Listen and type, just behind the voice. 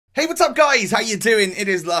Hey, what's up guys? How you doing? It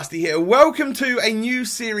is Lusty here. Welcome to a new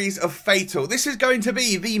series of Fatal. This is going to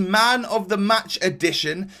be the Man of the Match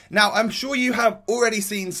edition. Now, I'm sure you have already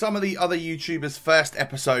seen some of the other YouTubers' first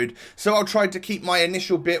episode, so I'll try to keep my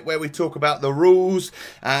initial bit where we talk about the rules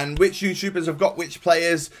and which YouTubers have got which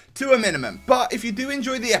players to a minimum. But if you do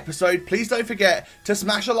enjoy the episode, please don't forget to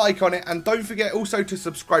smash a like on it, and don't forget also to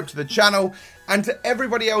subscribe to the channel. And to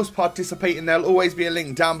everybody else participating, there'll always be a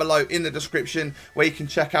link down below in the description where you can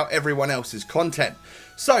check out everyone else's content.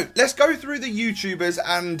 So, let's go through the YouTubers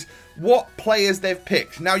and what players they've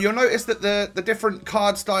picked. Now, you'll notice that the different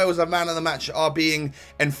card styles of Man of the Match are being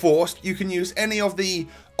enforced. You can use any of the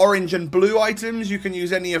orange and blue items. You can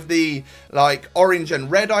use any of the, like, orange and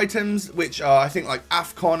red items, which are, I think, like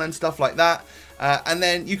AFCON and stuff like that. And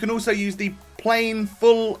then you can also use the plain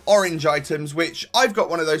full orange items, which I've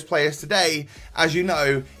got one of those players today, as you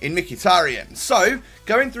know, in Mkhitaryan. So,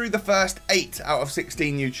 going through the first 8 out of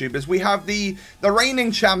 16 YouTubers, we have the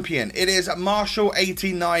reigning champion. It is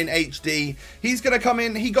Marshall89 HD. He's going to come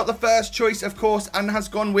in. He got the first choice, of course, and has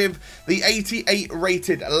gone with the 88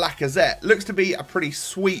 rated Lacazette. Looks to be a pretty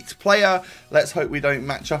sweet player. Let's hope we don't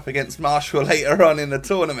match up against Marshall later on in the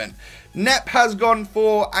tournament. Nep has gone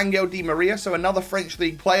for Angel Di Maria, so another French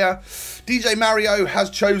league player. DJ Mario has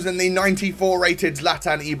chosen the 94 rated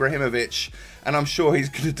Zlatan Ibrahimovic, and I'm sure he's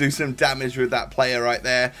going to do some damage with that player right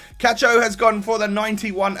there. Cacho has gone for the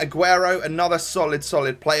 91 Aguero, another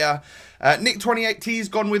solid player. Nick28T has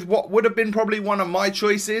gone with what would have been probably one of my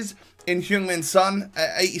choices in Heung-min Son.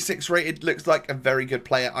 86 rated, looks like a very good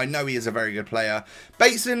player. I know he is a very good player.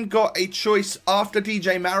 Bateson got a choice after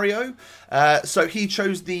DJ Mario, so he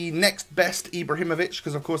chose the next best Ibrahimovic,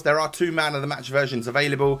 because of course there are 2 Man of the Match versions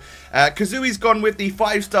available. Kazui's gone with the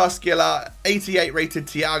 5-star skiller, 88 rated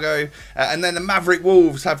Thiago, and then the Maverick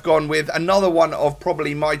Wolves have gone with another one of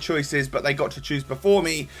probably my choices, but they got to choose before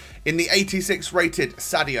me, in the 86 rated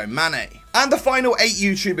Sadio Mane. And the final 8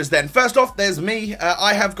 YouTubers then. First off, there's me.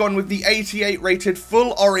 I have gone with the 88 rated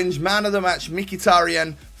full orange Man of the Match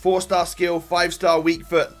Mkhitaryan. 4-star skill, 5-star weak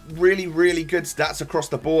foot, really good stats across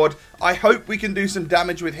the board. I hope we can do some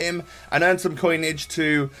damage with him and earn some coinage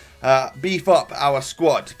to beef up our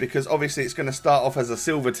squad, because obviously it's going to start off as a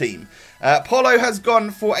silver team. Polo has gone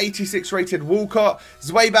for 86 rated Walcott.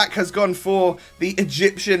 Zweibach has gone for the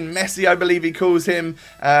Egyptian Messi, I believe he calls him,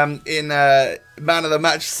 in Man of the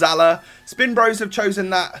Match Salah. Spin Bros have chosen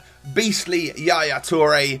that beastly Yaya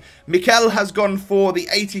Toure. Mikel has gone for the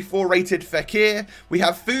 84 rated Fekir. We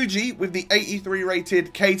have Fuji with the 83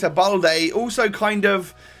 rated Keita Balde. Also kind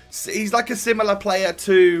of, he's like a similar player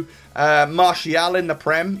to Martial in the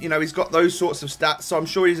Prem. You know, he's got those sorts of stats, so I'm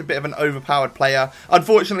sure he's a bit of an overpowered player.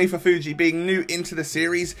 Unfortunately for Fuji, being new into the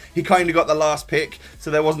series, he kind of got the last pick,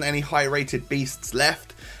 so there wasn't any high rated beasts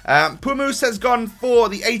left. Pumus has gone for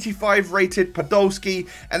the 85 rated Podolski,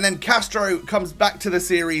 and then Castro comes back to the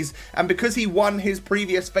series, and because he won his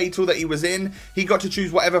previous Fatal that he was in, he got to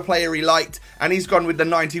choose whatever player he liked, and he's gone with the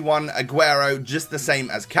 91 Aguero, just the same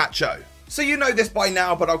as Cacho. So you know this by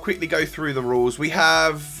now, but I'll quickly go through the rules. We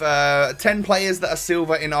have 10 players that are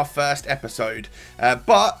silver in our first episode,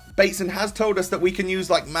 but Bateson has told us that we can use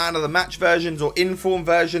like Man of the Match versions or inform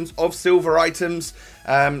versions of silver items.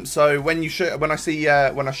 So when I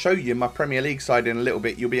show you my Premier League side in a little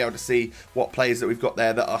bit, you'll be able to see what players that we've got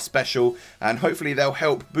there that are special, and hopefully they'll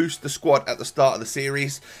help boost the squad at the start of the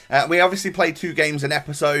series. We obviously play 2 games an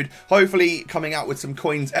episode, hopefully coming out with some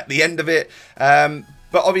coins at the end of it.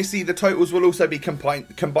 But obviously the totals will also be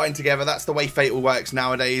combined together. That's the way Fatal works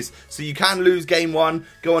nowadays. So you can lose game 1,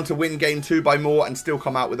 go on to win game 2 by more, and still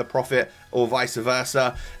come out with a profit, or vice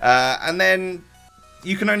versa. And then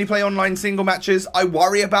you can only play online single matches. I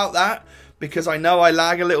worry about that, because I know I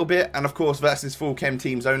lag a little bit. And of course, versus full chem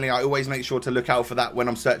teams only. I always make sure to look out for that when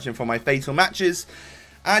I'm searching for my Fatal matches.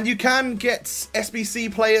 And you can get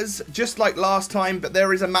SBC players just like last time, but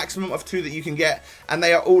there is a maximum of 2 that you can get, and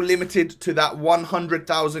they are all limited to that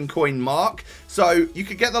 100,000 coin mark. So you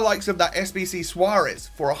could get the likes of that SBC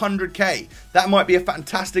Suarez for 100k. That might be a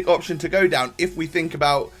fantastic option to go down if we think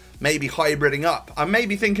about maybe hybriding up. I'm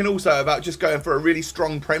maybe thinking also about just going for a really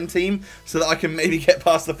strong Prem team so that I can maybe get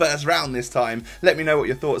past the first round this time. Let me know what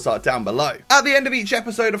your thoughts are down below. At the end of each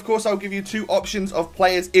episode, of course, I'll give you 2 options of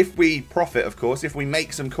players if we profit, of course, if we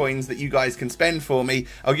make some coins that you guys can spend for me.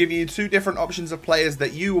 I'll give you 2 different options of players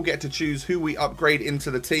that you will get to choose who we upgrade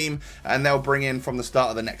into the team, and they'll bring in from the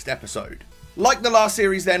start of the next episode. Like the last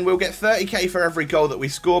series then, we'll get 30k for every goal that we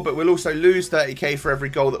score, but we'll also lose 30k for every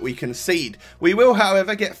goal that we concede. We will,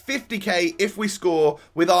 however, get 50k if we score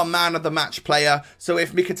with our man of the match player. So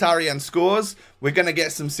if Mkhitaryan scores, we're going to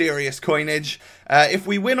get some serious coinage. If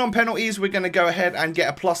we win on penalties, we're going to go ahead and get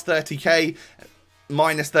a plus 30k.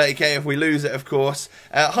 Minus 30k if we lose it, of course.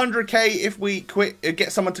 100k if we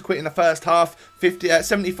get someone to quit in the first half.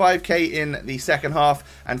 75k in the second half,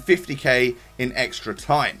 and 50k in extra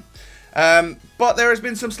time. But there has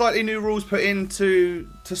been some slightly new rules put in to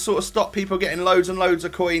sort of stop people getting loads and loads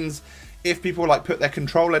of coins. If people like put their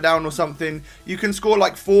controller down or something, you can score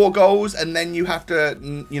like 4 goals and then you have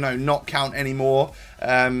to, you know, not count anymore.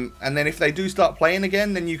 And then if they do start playing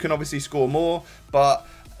again, then you can obviously score more. But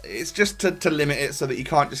it's just to limit it so that you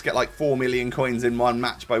can't just get like 4 million coins in one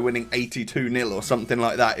match by winning 82-0 or something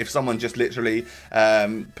like that. If someone just literally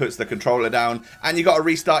puts the controller down, and you got to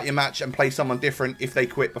restart your match and play someone different if they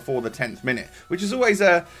quit before the 10th minute, which is always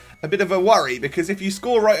a bit of a worry, because if you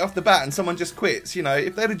score right off the bat and someone just quits, you know,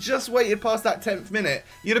 if they'd have just waited past that 10th minute,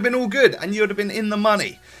 you'd have been all good and you'd have been in the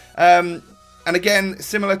money. And again,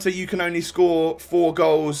 similar to you can only score 4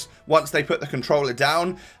 goals once they put the controller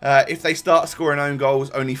down. If they start scoring own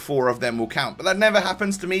goals, only 4 of them will count. But that never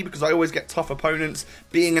happens to me because I always get tough opponents.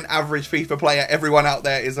 Being an average FIFA player, everyone out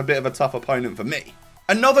there is a bit of a tough opponent for me.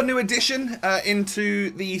 Another new addition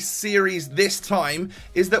into the series this time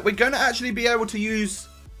is that we're going to actually be able to use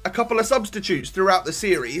a couple of substitutes throughout the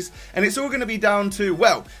series. And it's all going to be down to,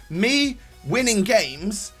 well, me winning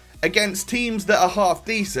games against teams that are half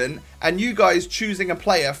decent, and you guys choosing a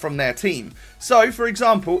player from their team. So, for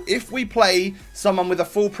example, if we play someone with a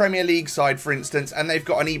full Premier League side, for instance, and they've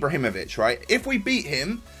got an Ibrahimovic, right? If we beat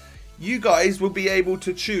him, you guys will be able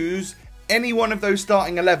to choose any one of those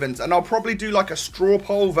starting 11s, and I'll probably do like a straw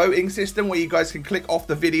poll voting system where you guys can click off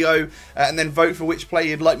the video and then vote for which player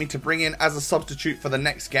you'd like me to bring in as a substitute for the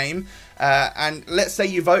next game. And let's say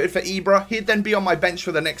you voted for Ibra, he'd then be on my bench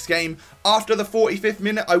for the next game. After the 45th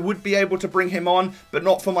minute, I would be able to bring him on, but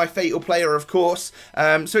not for my fatal player, of course.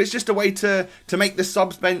 So it's just a way to make the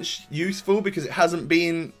subs bench useful, because it hasn't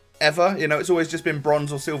been ever, you know, it's always just been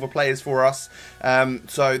bronze or silver players for us.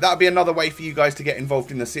 So that'll be another way for you guys to get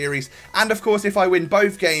involved in the series. And of course, if I win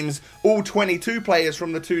both games, all 22 players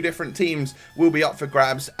from the 2 different teams will be up for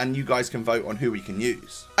grabs, and you guys can vote on who we can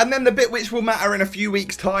use. And then the bit which will matter in a few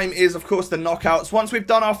weeks' time is, of course, the knockouts. Once we've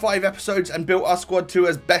done our 5 episodes and built our squad to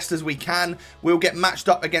as best as we can, we'll get matched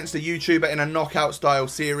up against a YouTuber in a knockout style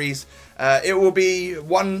series. It will be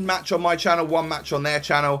 1 match on my channel, 1 match on their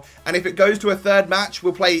channel, and if it goes to a 3rd match,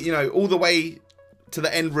 we'll play, you know, all the way to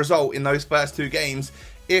the end result in those first 2 games.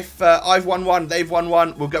 If I've won 1, they've won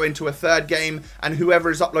 1, we'll go into a 3rd game, and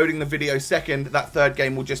whoever is uploading the video second, that 3rd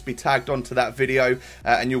game will just be tagged onto that video,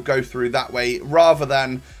 and you'll go through that way, rather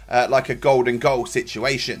than like a golden goal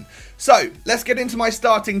situation. So, let's get into my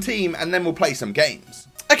starting team, and then we'll play some games.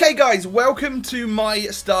 Okay guys, welcome to my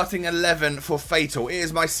starting 11 for Fatal. It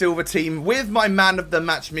is my silver team with my man of the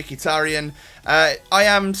match, Mkhitaryan. I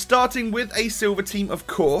am starting with a silver team, of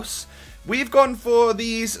course. We've gone for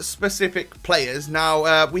these specific players.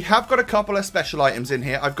 Now, we have got a couple of special items in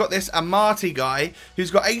here. I've got this Amati guy,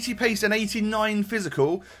 who's got 80 pace and 89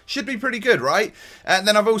 physical. Should be pretty good, right? And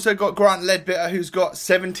then I've also got Grant Ledbetter, who's got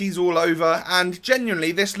 70s all over. And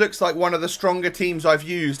genuinely, this looks like one of the stronger teams I've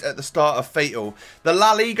used at the start of Fatal. The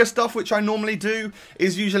La Liga stuff, which I normally do,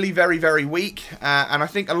 is usually very, very weak. And I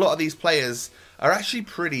think a lot of these players are actually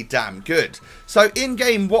pretty damn good. So in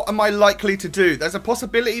game, what am I likely to do? There's a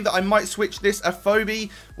possibility that I might switch this Afobe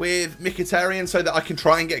with Mkhitaryan so that I can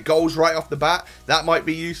try and get goals right off the bat. That might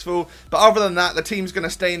be useful. But other than that, the team's going to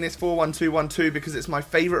stay in this 4-1-2-1-2 because it's my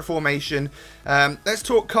favourite formation. Let's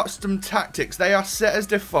talk custom tactics. They are set as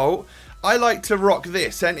default. I like to rock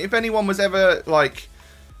this, and if anyone was ever like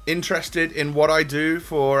interested in what I do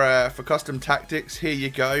for custom tactics, here you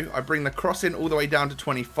go. I bring the crossing all the way down to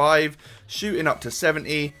 25, shooting up to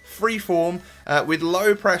 70, free form with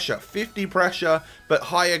low pressure, 50 pressure, but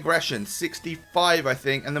high aggression, 65 I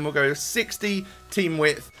think, and then we'll go 60 team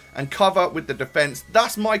width and cover with the defense.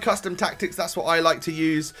 That's my custom tactics. That's what I like to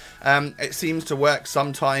use. It seems to work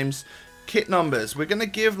sometimes. Kit numbers, we're going to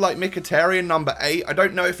give like Mkhitaryan number 8. I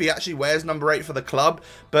don't know if he actually wears number 8 for the club,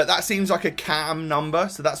 but that seems like a cam number,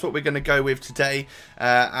 so that's what we're going to go with today.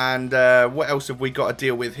 What else have we got to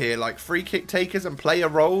deal with here? Like free kick takers and player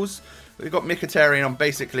roles. We've got Mkhitaryan on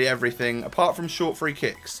basically everything apart from short free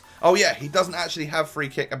kicks. Oh yeah, he doesn't actually have free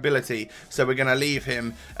kick ability, so we're going to leave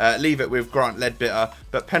him, leave it with Grant Ledbetter,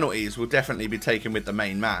 but penalties will definitely be taken with the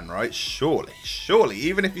main man, right? Surely,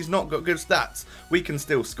 even if he's not got good stats, we can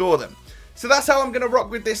still score them. So that's how I'm going to rock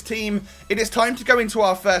with this team. It is time to go into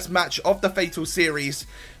our first match of the Fatal series.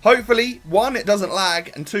 Hopefully, 1, it doesn't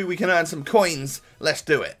lag, and 2, we can earn some coins. Let's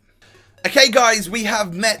do it. Okay guys, we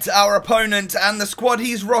have met our opponent, and the squad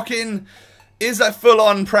he's rocking is a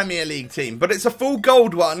full-on Premier League team, but it's a full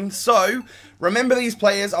gold one, so remember these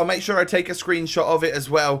players. I'll make sure I take a screenshot of it as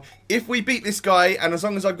well. If we beat this guy, and as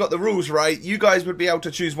long as I've got the rules right, you guys would be able to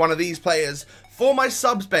choose one of these players for my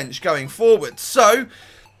subs bench going forward. So,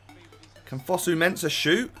 can Motm Mkhitaryan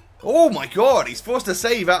shoot? Oh my god, he's forced a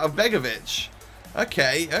save out of Begovic.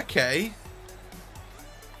 Okay, okay.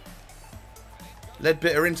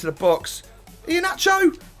 Ledbitter into the box.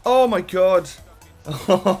 Iheanacho! Oh my god.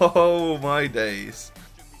 Oh my days.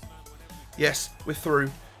 Yes, we're through.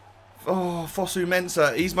 Oh, Motm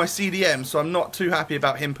Mkhitaryan. He's my CDM, so I'm not too happy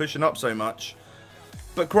about him pushing up so much.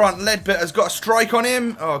 But Grant Ledbitter's got a strike on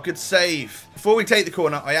him. Oh, good save. Before we take the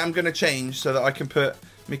corner, I am going to change so that I can put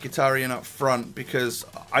Mkhitaryan up front because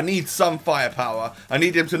I need some firepower. I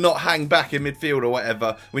need him to not hang back in midfield or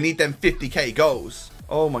whatever. We need them 50k goals.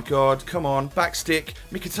 Oh my god, come on, back stick.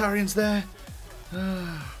 Mkhitaryan's there.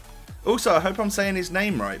 Also, I hope I'm saying his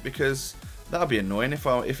name right because that'll be annoying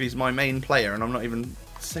if he's my main player and I'm not even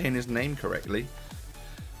saying his name correctly.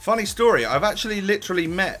 Funny story, I've actually literally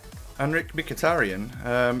met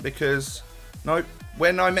Mkhitaryan because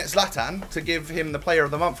when I met Zlatan to give him the Player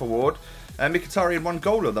of the Month award, Mkhitaryan won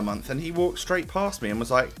Goal of the Month, and he walked straight past me and was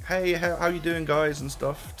like, hey, how you doing guys and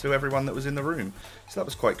stuff to everyone that was in the room. So that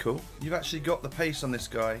was quite cool. You've actually got the pace on this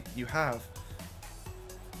guy. You have.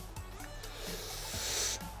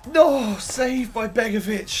 No, saved by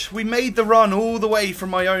Begovic. We made the run all the way from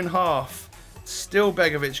my own half. Still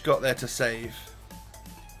Begovic got there to save.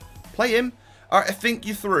 Play him. Alright, I think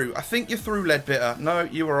you're through. I think you're through, Ledbitter. No,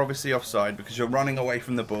 you are obviously offside because you're running away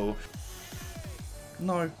from the ball.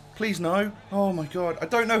 No. Please no. Oh my god. I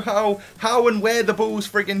don't know how and where the ball's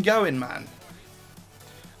friggin' going, man.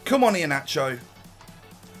 Come on, Iheanacho.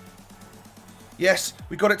 Yes,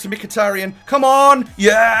 we got it to Mkhitaryan. Come on.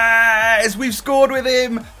 Yes, we've scored with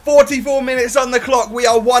him. 44 minutes on the clock. We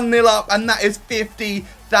are 1-0 up, and that is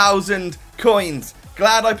 50,000 coins.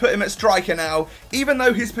 Glad I put him at striker now. Even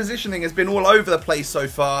though his positioning has been all over the place so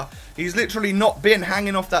far, he's literally not been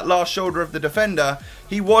hanging off that last shoulder of the defender.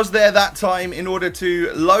 He was there that time in order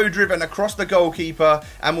to low driven across the goalkeeper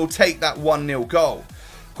and will take that 1-0 goal.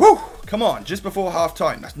 Whew, come on, just before half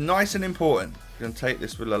time. That's nice and important. I'm going to take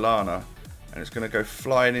this with Lallana and it's going to go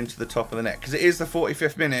flying into the top of the net because it is the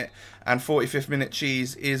 45th minute and 45th minute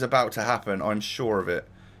cheese is about to happen. I'm sure of it.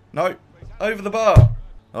 No, over the bar.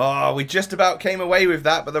 Oh, we just about came away with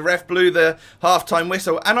that, but the ref blew the half-time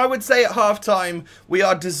whistle. And I would say at half-time, we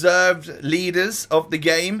are deserved leaders of the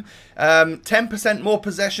game. 10% more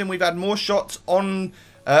possession. We've had more shots on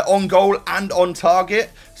goal and on target.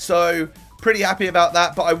 So, pretty happy about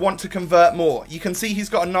that, but I want to convert more. You can see he's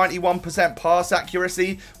got a 91% pass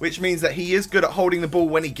accuracy, which means that he is good at holding the ball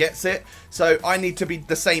when he gets it. So, I need to be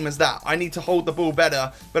the same as that. I need to hold the ball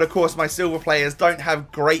better. But, of course, my silver players don't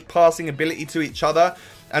have great passing ability to each other.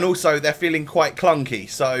 And also, they're feeling quite clunky.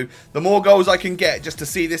 So, the more goals I can get just to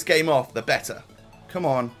see this game off, the better. Come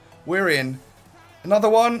on. We're in. Another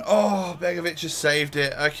one. Oh, Begovic just saved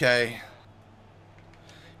it. Okay.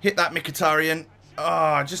 Hit that, Mkhitaryan. Oh,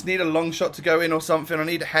 I just need a long shot to go in or something. I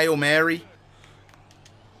need a Hail Mary.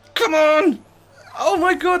 Come on. Oh,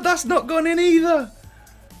 my God. That's not gone in either.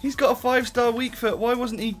 He's got a 5-star weak foot. Why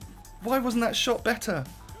wasn't that shot better?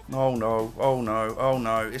 Oh, no. Oh, no. Oh,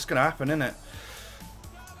 no. It's going to happen, isn't it?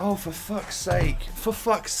 Oh, for fuck's sake. For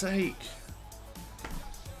fuck's sake.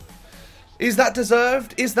 Is that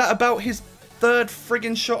deserved? Is that about his third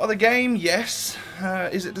friggin' shot of the game? Yes.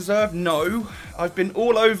 Is it deserved? No. I've been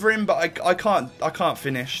all over him, but I can't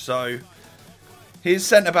finish, so his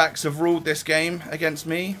centre-backs have ruled this game against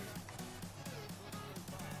me.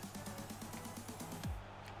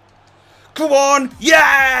 Come on!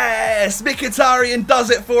 Yes! Mkhitaryan does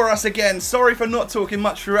it for us again. Sorry for not talking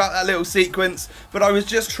much throughout that little sequence, but I was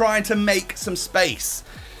just trying to make some space.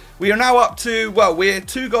 We are now up to, well, we're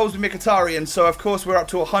 2 goals with Mkhitaryan, so of course we're up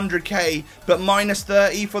to 100k, but minus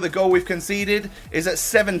 30 for the goal we've conceded is at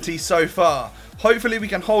 70 so far. Hopefully we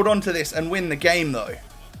can hold on to this and win the game, though.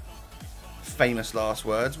 Famous last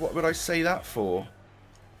words. What would I say that for?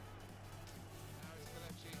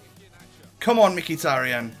 Come on,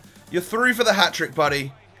 Mkhitaryan. You're through for the hat-trick,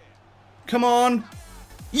 buddy. Come on.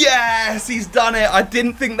 Yes, he's done it. I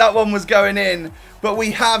didn't think that one was going in, but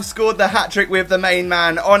we have scored the hat-trick with the main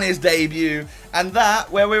man on his debut. And that,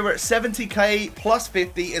 where we were at 70k plus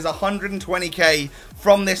 50, is 120k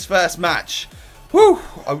from this first match. Whew!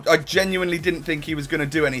 I genuinely didn't think he was going to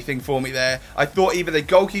do anything for me there. I thought either the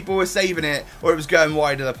goalkeeper was saving it or it was going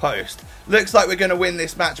wide of the post. Looks like we're going to win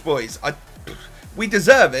this match, boys. We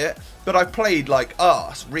deserve it, but I played like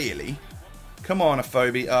arse, really. Come on,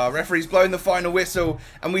 F8TAL. Referee's blowing the final whistle,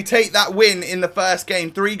 and we take that win in the first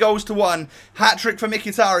game. 3-1. Hat-trick for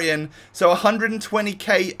Mkhitaryan. So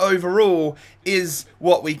 120k overall is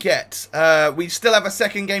what we get. We still have a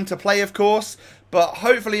second game to play, of course. But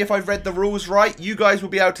hopefully, if I've read the rules right, you guys will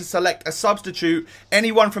be able to select a substitute,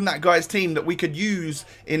 anyone from that guy's team that we could use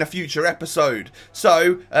in a future episode.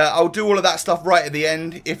 So, I'll do all of that stuff right at the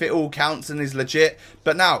end, if it all counts and is legit.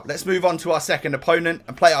 But now, let's move on to our second opponent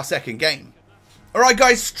and play our second game. Alright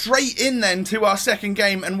guys, straight in then to our second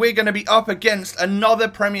game, and we're going to be up against another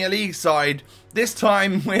Premier League side, this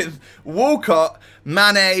time with Walcott,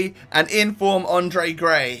 Mane, and in-form Andre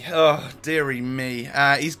Gray. Oh, dearie me.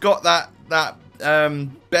 He's got that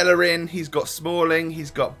Bellerin, he's got Smalling,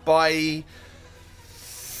 he's got Bailly.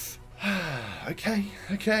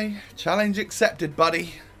 Okay. Challenge accepted,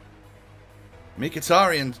 buddy.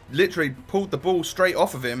 Mkhitaryan literally pulled the ball straight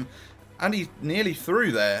off of him, and he's nearly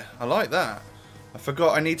through there. I like that. I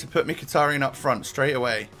forgot I need to put Mkhitaryan up front straight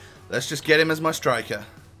away. Let's just get him as my striker.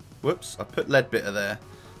 Whoops, I put Ledbetter there.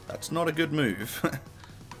 That's not a good move.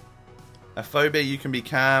 F8TAL, you can be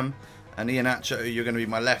Cam, and Iheanacho, you're going to be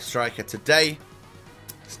my left striker today.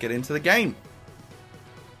 Let's get into the game.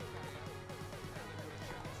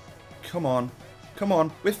 Come on.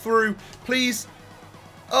 We're through. Please.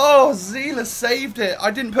 Oh, Zila saved it.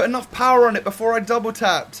 I didn't put enough power on it before I double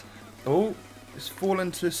tapped. Oh, it's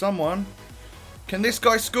fallen to someone. Can this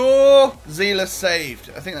guy score? Zila saved.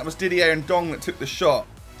 I think that was Didier and Dong that took the shot.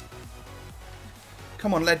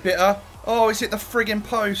 Come on, Ledbetter. Oh, he's hit the friggin'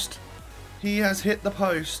 post. He has hit the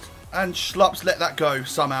post. And Schlupp's let that go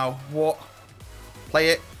somehow. What? Play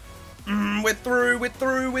it. We're through.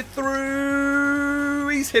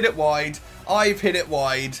 He's hit it wide. I've hit it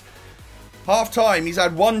wide. Half time, he's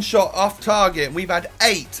had one shot off target. We've had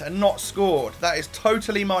 8 and not scored. That is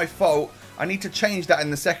totally my fault. I need to change that in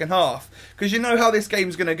the second half. Because you know how this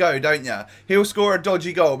game's going to go, don't you? He'll score a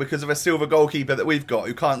dodgy goal because of a silver goalkeeper that we've got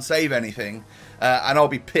who can't save anything. And I'll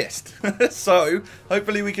be pissed. So,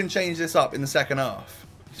 hopefully we can change this up in the second half.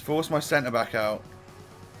 He's forced my centre-back out.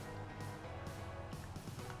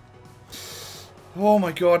 Oh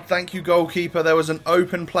my god, thank you, goalkeeper. There was an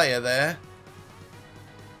open player there.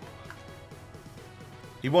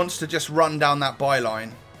 He wants to just run down that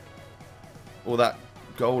byline. Or that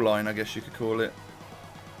goal line, I guess you could call it.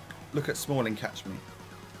 Look at Smalling catch me.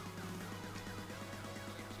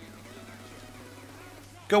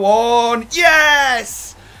 Go on!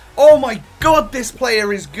 Yes! Oh my god, this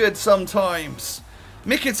player is good sometimes.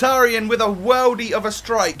 Mkhitaryan with a worldie of a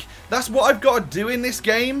strike. That's what I've got to do in this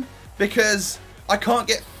game, because I can't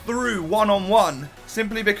get through one-on-one.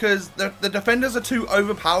 Simply because the defenders are too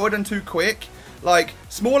overpowered and too quick. Like,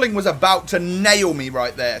 Smalling was about to nail me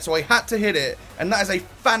right there, so I had to hit it, and that is a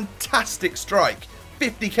fantastic strike.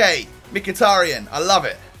 50k, Mkhitaryan, I love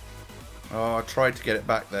it. Oh, I tried to get it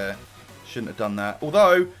back there. Shouldn't have done that.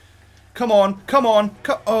 Although, come on.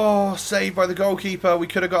 Oh, saved by the goalkeeper. We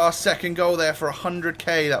could have got our second goal there for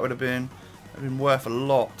 100k. That would have been worth a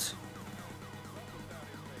lot.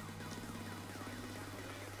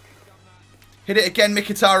 Hit it again,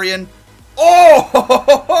 Mkhitaryan.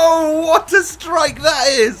 Oh, what a strike that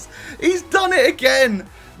is. He's done it again.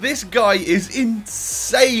 This guy is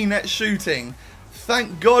insane at shooting.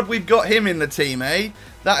 Thank God we've got him in the team, eh?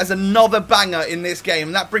 That is another banger in this game.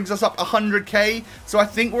 And that brings us up 100k. So I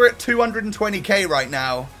think we're at 220k right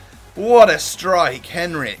now. What a strike,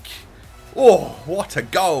 Henrik. Oh, what a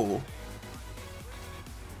goal.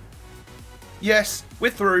 Yes,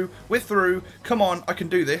 we're through. Come on, I can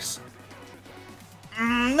do this.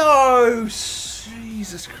 No!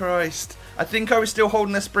 Jesus Christ. I think I was still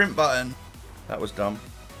holding the sprint button. That was dumb.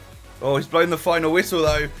 Oh, he's blown the final whistle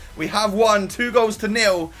though. We have won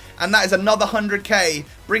 2-0, and that is another 100k,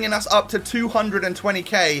 bringing us up to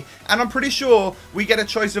 220k. And I'm pretty sure we get a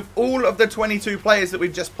choice of all of the 22 players that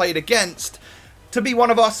we've just played against to be one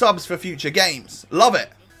of our subs for future games. Love it.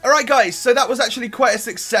 Alright guys, so that was actually quite a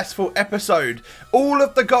successful episode. All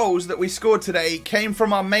of the goals that we scored today came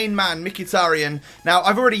from our main man, Mkhitaryan. Now,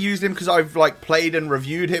 I've already used him because I've played and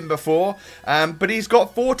reviewed him before. But he's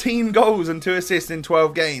got 14 goals and 2 assists in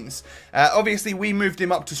 12 games. Obviously, we moved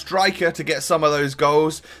him up to striker to get some of those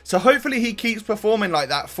goals. So hopefully he keeps performing like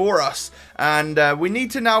that for us. And we need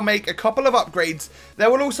to now make a couple of upgrades. There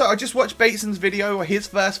will also, I just watched Bateson's video, his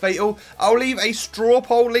first Fatal. I'll leave a straw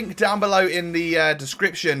poll link down below in the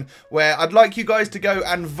description. section where I'd like you guys to go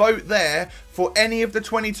and vote there for any of the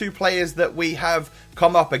 22 players that we have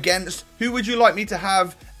come up against. Who would you like me to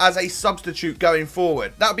have as a substitute going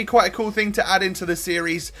forward? That would be quite a cool thing to add into the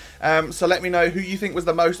series. So let me know who you think was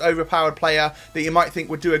the most overpowered player that you might think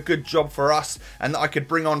would do a good job for us and that I could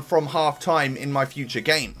bring on from half time in my future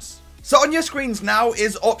games. So on your screens now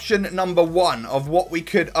is option number 1 of what we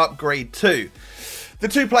could upgrade to. The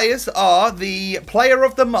two players are the Player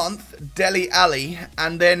of the Month, Dele Alli,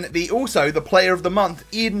 and then also the Player of the Month,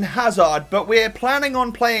 Eden Hazard, but we're planning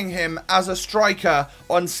on playing him as a striker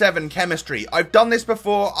on 7 chemistry. I've done this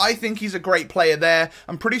before. I think he's a great player there.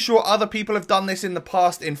 I'm pretty sure other people have done this in the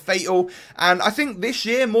past in FATAL, and I think this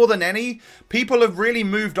year, more than any, people have really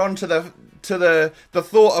moved on to the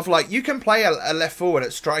thought of, like, you can play a left forward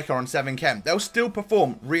at striker on 7 chem. They'll still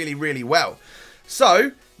perform really, really well.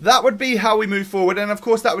 So that would be how we move forward, and of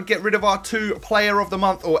course that would get rid of our 2 Player of the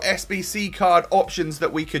Month or SBC card options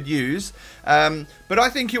that we could use. But I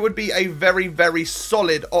think it would be a very, very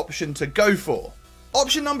solid option to go for.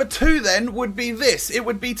 Option number 2 then would be this. It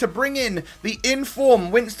would be to bring in the in-form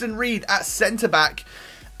Winston Reid at centre-back,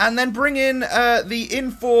 and then bring in the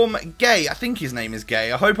in-form Gay. I think his name is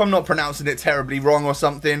Gay. I hope I'm not pronouncing it terribly wrong or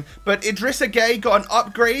something. But Idrissa Gay got an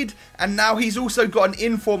upgrade, and now he's also got an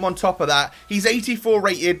in-form on top of that. He's 84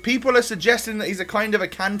 rated. People are suggesting that he's a kind of a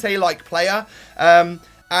Kante-like player. And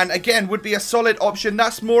again, would be a solid option.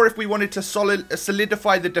 That's more if we wanted to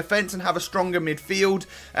solidify the defence and have a stronger midfield.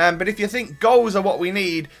 But if you think goals are what we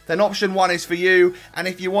need, then option 1 is for you. And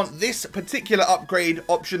if you want this particular upgrade,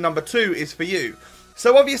 option number 2 is for you.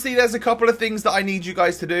 So obviously there's a couple of things that I need you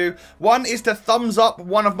guys to do. One is to thumbs up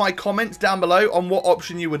one of my comments down below on what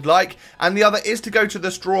option you would like. And the other is to go to the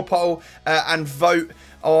straw poll and vote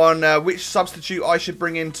on which substitute I should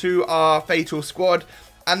bring into our FATAL squad.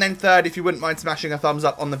 And then third, if you wouldn't mind smashing a thumbs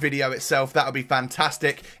up on the video itself, that would be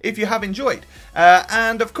fantastic if you have enjoyed.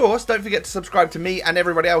 And of course, don't forget to subscribe to me and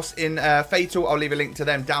everybody else in FATAL. I'll leave a link to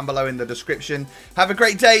them down below in the description. Have a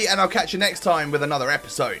great day, and I'll catch you next time with another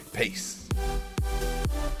episode. Peace.